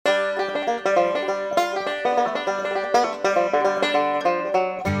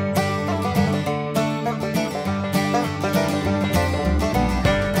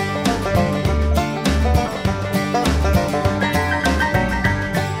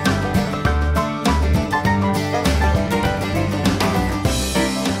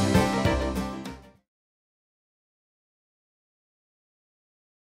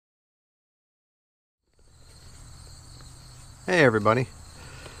Hey everybody,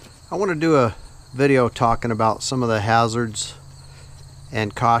 I want to do a video talking about some of the hazards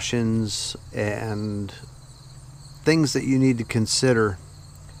and cautions and things that you need to consider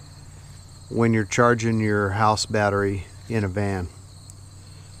when you're charging your house battery in a van.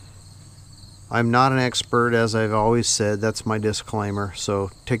 I'm not an expert, as I've always said. That's my disclaimer,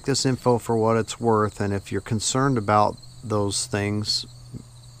 so take this info for what it's worth, and if you're concerned about those things,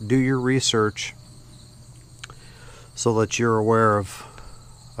 do your research so that you're aware of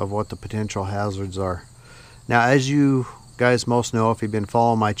what the potential hazards are. Now, as you guys most know, if you've been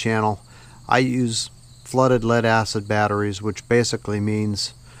following my channel, I use flooded lead acid batteries, which basically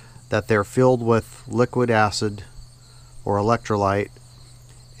means that they're filled with liquid acid or electrolyte,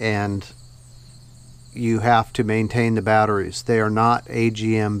 and you have to maintain the batteries. They are not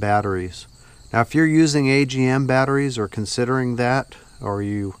AGM batteries. Now, if you're using AGM batteries or considering that, or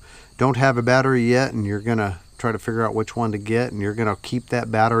you don't have a battery yet and you're gonna try to figure out which one to get, and you're going to keep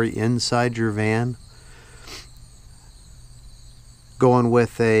that battery inside your van, going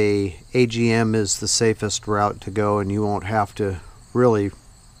with a AGM is the safest route to go, and you won't have to really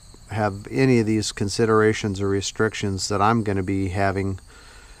have any of these considerations or restrictions that I'm going to be having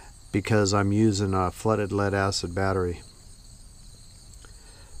because I'm using a flooded lead acid battery.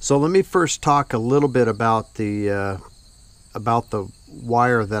 So let me first talk a little bit about the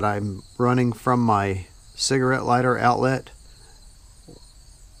wire that I'm running from my cigarette lighter outlet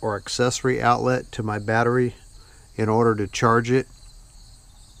or accessory outlet to my battery in order to charge it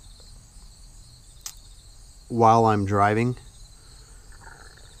while I'm driving.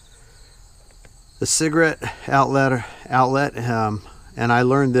 The cigarette outlet, and I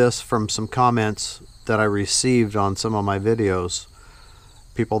learned this from some comments that I received on some of my videos,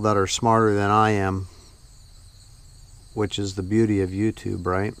 people that are smarter than I am, which is the beauty of YouTube,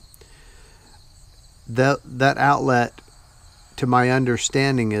 right? That outlet, to my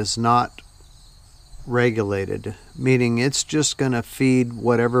understanding, is not regulated, meaning it's just going to feed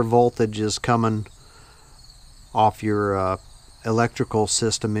whatever voltage is coming off your electrical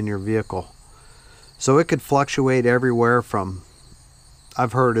system in your vehicle. So it could fluctuate everywhere from,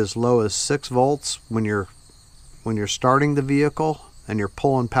 I've heard, as low as 6 volts when you're starting the vehicle and you're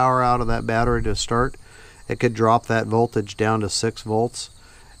pulling power out of that battery to start. It could drop that voltage down to 6 volts.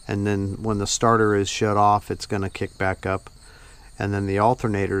 And then when the starter is shut off, it's going to kick back up, and then the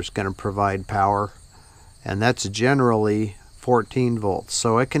alternator is going to provide power, and that's generally 14 volts.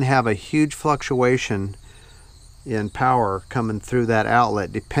 So it can have a huge fluctuation in power coming through that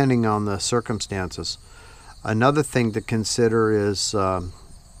outlet depending on the circumstances. Another thing to consider is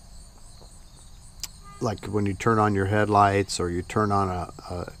like when you turn on your headlights or you turn on a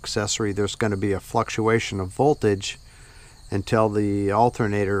accessory, there's going to be a fluctuation of voltage until the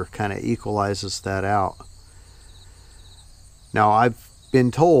alternator kind of equalizes that out. Now, I've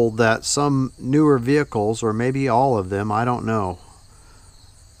been told that some newer vehicles, or maybe all of them, I don't know,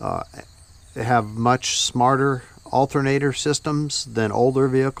 have much smarter alternator systems than older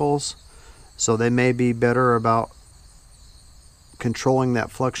vehicles, so they may be better about controlling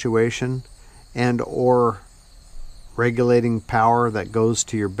that fluctuation and or regulating power that goes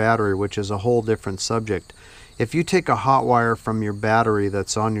to your battery, which is a whole different subject. If you take a hot wire from your battery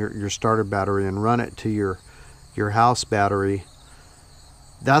that's on your starter battery and run it to your house battery,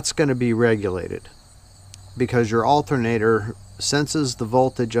 that's going to be regulated because your alternator senses the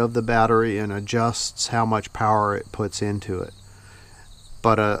voltage of the battery and adjusts how much power it puts into it.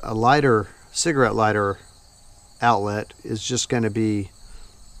 But a cigarette lighter outlet is just going to be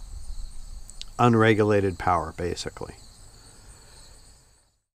unregulated power, basically.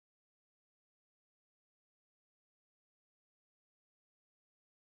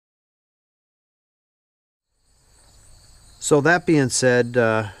 So that being said,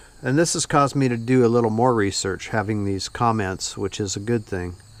 and this has caused me to do a little more research, having these comments, which is a good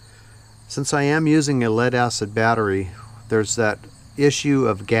thing. Since I am using a lead acid battery, there's that issue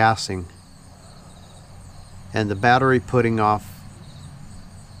of gassing and the battery putting off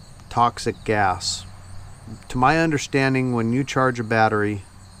toxic gas. To my understanding, when you charge a battery,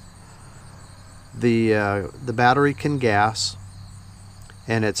 the battery can gas,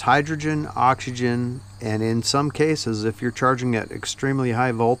 and it's hydrogen, oxygen, and in some cases, if you're charging at extremely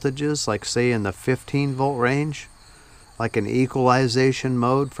high voltages, like say in the 15 volt range, like an equalization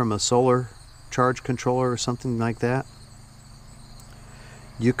mode from a solar charge controller or something like that,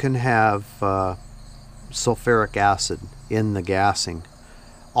 you can have sulfuric acid in the gassing.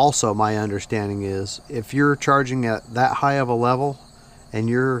 Also, my understanding is if you're charging at that high of a level and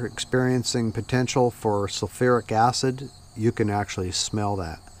you're experiencing potential for sulfuric acid, you can actually smell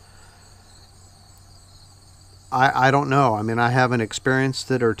that. I don't know. I mean, I haven't experienced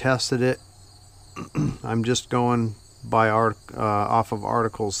it or tested it. I'm just going by off of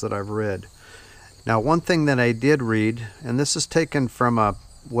articles that I've read. Now, one thing that I did read, and this is taken from a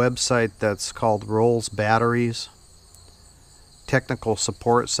website that's called Rolls Batteries, technical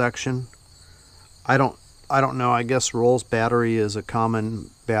support section. I don't know. I guess Rolls battery is a common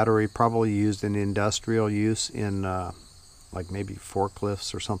battery, probably used in industrial use in like maybe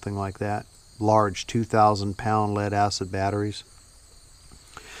forklifts or something like that. Large 2,000-pound lead acid batteries.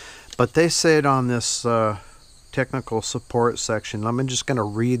 But they say it on this technical support section. I'm just going to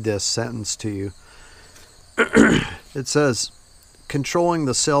read this sentence to you. It says, controlling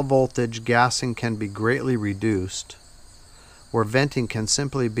the cell voltage, gassing can be greatly reduced, where venting can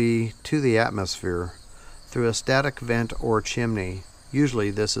simply be to the atmosphere through a static vent or chimney. Usually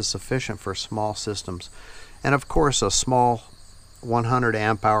this is sufficient for small systems. And of course, a small 100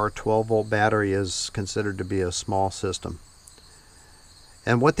 amp hour 12 volt battery is considered to be a small system.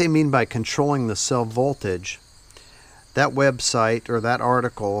 And what they mean by controlling the cell voltage, that website or that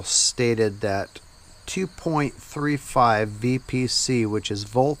article stated that 2.35 VPC, which is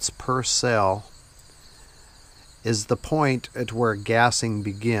volts per cell, is the point at where gassing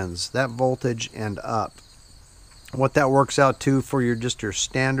begins. That voltage and up. What that works out to for your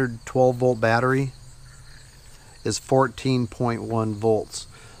standard 12 volt battery is 14.1 volts.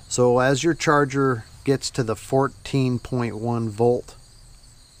 So as your charger gets to the 14.1 volt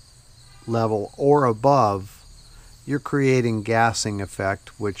level or above, you're creating gassing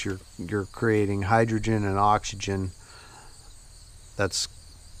effect, which you're creating hydrogen and oxygen that's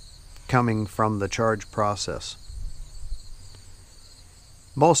coming from the charge process.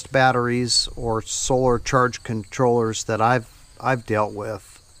 Most batteries or solar charge controllers that I've dealt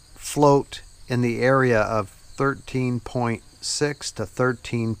with float in the area of 13.6 to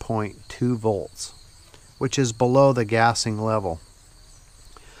 13.2 volts, which is below the gassing level.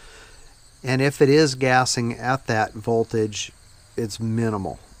 And if it is gassing at that voltage, it's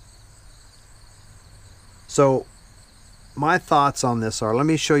minimal. So my thoughts on this are, let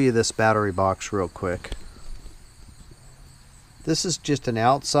me show you this battery box real quick. This is just an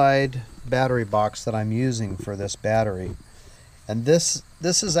outside battery box that I'm using for this battery. And this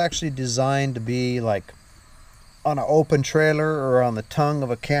is actually designed to be like on an open trailer or on the tongue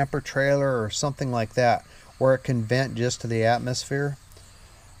of a camper trailer or something like that, where it can vent just to the atmosphere.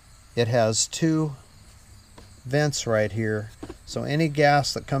 It has two vents right here, so any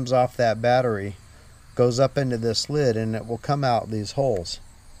gas that comes off that battery goes up into this lid and it will come out these holes.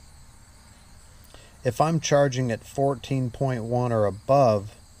 If I'm charging at 14.1 or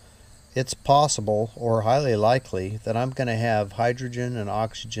above, it's possible or highly likely that I'm going to have hydrogen and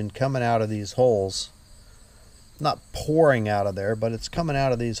oxygen coming out of these holes. Not pouring out of there, but it's coming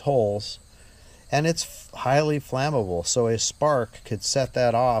out of these holes. And it's highly flammable, so a spark could set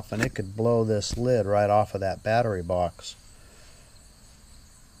that off and it could blow this lid right off of that battery box.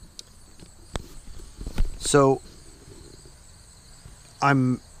 So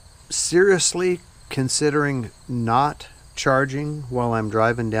I'm seriously considering not charging while I'm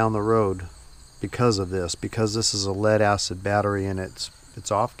driving down the road because of this, because this is a lead acid battery and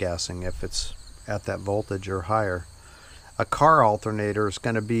it's off gassing if it's at that voltage or higher. A car alternator is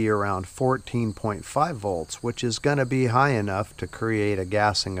going to be around 14.5 volts, which is going to be high enough to create a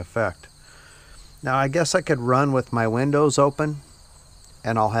gassing effect. Now I guess I could run with my windows open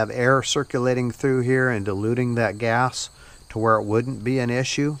and I'll have air circulating through here and diluting that gas to where it wouldn't be an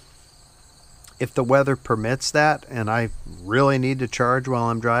issue. If the weather permits that and I really need to charge while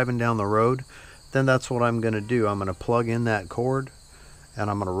I'm driving down the road, then that's what I'm going to do. I'm going to plug in that cord and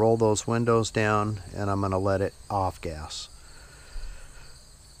I'm going to roll those windows down and I'm going to let it off gas.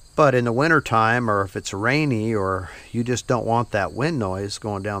 But in the wintertime, or if it's rainy or you just don't want that wind noise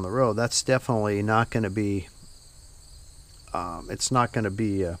going down the road, that's definitely not going to be it's not going to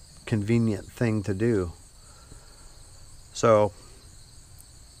be a convenient thing to do. So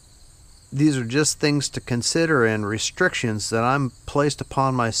these are just things to consider and restrictions that I'm placed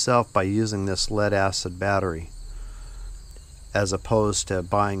upon myself by using this lead acid battery as opposed to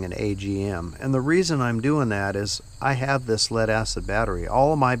buying an AGM. And the reason I'm doing that is I have this lead acid battery.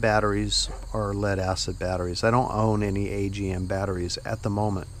 All of my batteries are lead acid batteries. I don't own any AGM batteries at the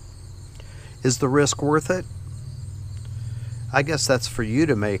moment. Is the risk worth it? I guess that's for you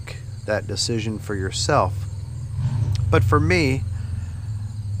to make that decision for yourself. But for me,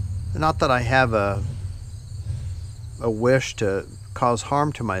 not that I have a wish to cause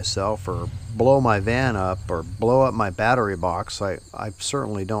harm to myself or blow my van up or blow up my battery box. I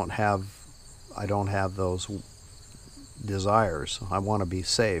certainly don't have those desires. I want to be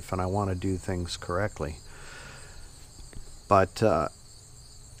safe and I want to do things correctly. But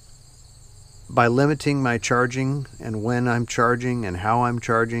by limiting my charging and when I'm charging and how I'm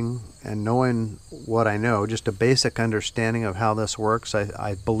charging and knowing what I know, just a basic understanding of how this works,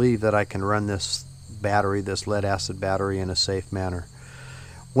 I believe that I can run this battery, this lead acid battery, in a safe manner.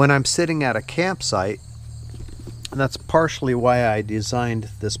 When I'm sitting at a campsite, and that's partially why I designed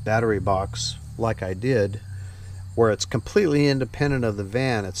this battery box like I did, where it's completely independent of the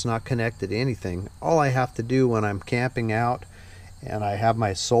van, it's not connected to anything. All I have to do when I'm camping out and I have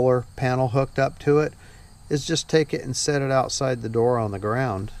my solar panel hooked up to it is just take it and set it outside the door on the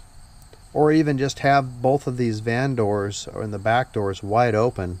ground, or even just have both of these van doors and the back doors wide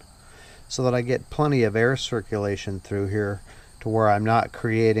open so that I get plenty of air circulation through here, to where I'm not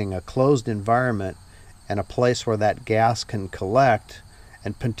creating a closed environment and a place where that gas can collect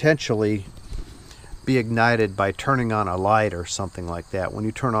and potentially be ignited by turning on a light or something like that. When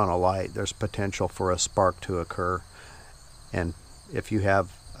you turn on a light, there's potential for a spark to occur, and if you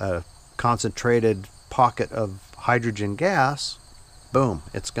have a concentrated pocket of hydrogen gas, boom,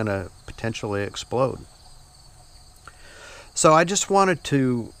 it's going to potentially explode. So I just wanted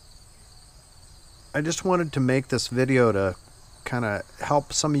to make this video to kind of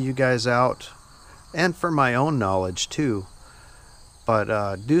help some of you guys out, and for my own knowledge too.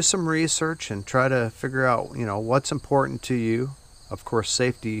 But do some research and try to figure out, you know, what's important to you. Of course,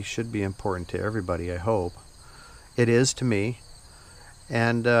 safety should be important to everybody, I hope. It is to me.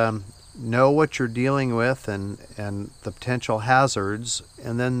 And know what you're dealing with and the potential hazards,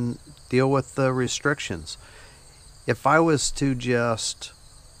 and then deal with the restrictions. If I was to just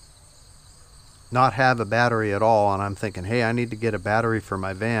not have a battery at all, and I'm thinking, hey, I need to get a battery for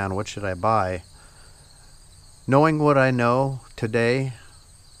my van, what should I buy? Knowing what I know today,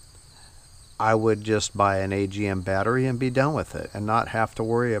 I would just buy an AGM battery and be done with it, and not have to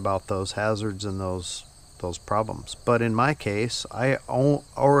worry about those hazards and those problems. But in my case, I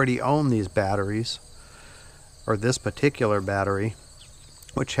already own these batteries, or this particular battery,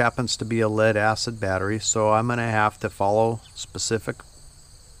 which happens to be a lead acid battery, so I'm going to have to follow specific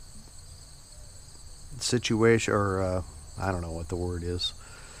situation, or I don't know what the word is,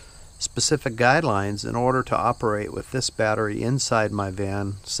 specific guidelines in order to operate with this battery inside my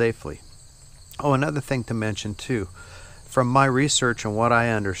van safely. Oh, another thing to mention too, from my research and what I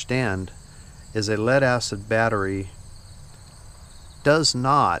understand, is a lead acid battery does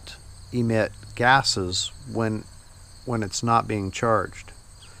not emit gases when it's not being charged.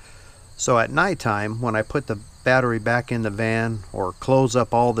 So at nighttime, when I put the battery back in the van or close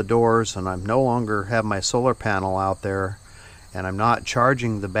up all the doors and I'm no longer have my solar panel out there and I'm not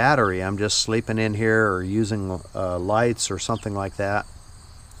charging the battery, I'm just sleeping in here or using lights or something like that,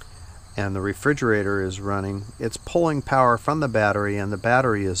 and the refrigerator is running, it's pulling power from the battery, and the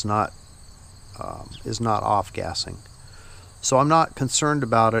battery is not off-gassing. So I'm not concerned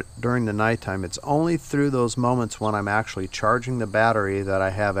about it during the nighttime. It's only through those moments when I'm actually charging the battery that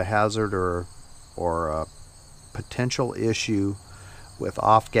I have a hazard or a potential issue with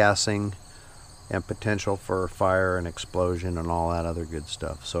off-gassing and potential for fire and explosion and all that other good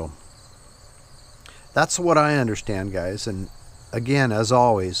stuff. So that's what I understand, guys. And again, as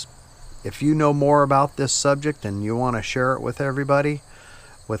always, if you know more about this subject and you want to share it with everybody,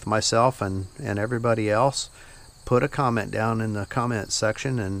 with myself and everybody else, put a comment down in the comment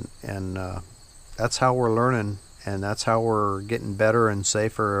section, and that's how we're learning, and that's how we're getting better and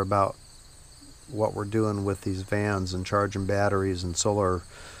safer about what we're doing with these vans and charging batteries and solar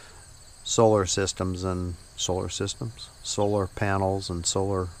systems and solar panels and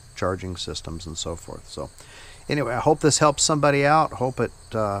solar charging systems and so forth. So anyway, I hope this helps somebody out. Hope it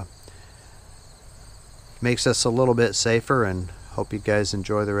makes us a little bit safer, and hope you guys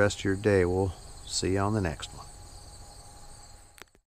enjoy the rest of your day. We'll see you on the next one.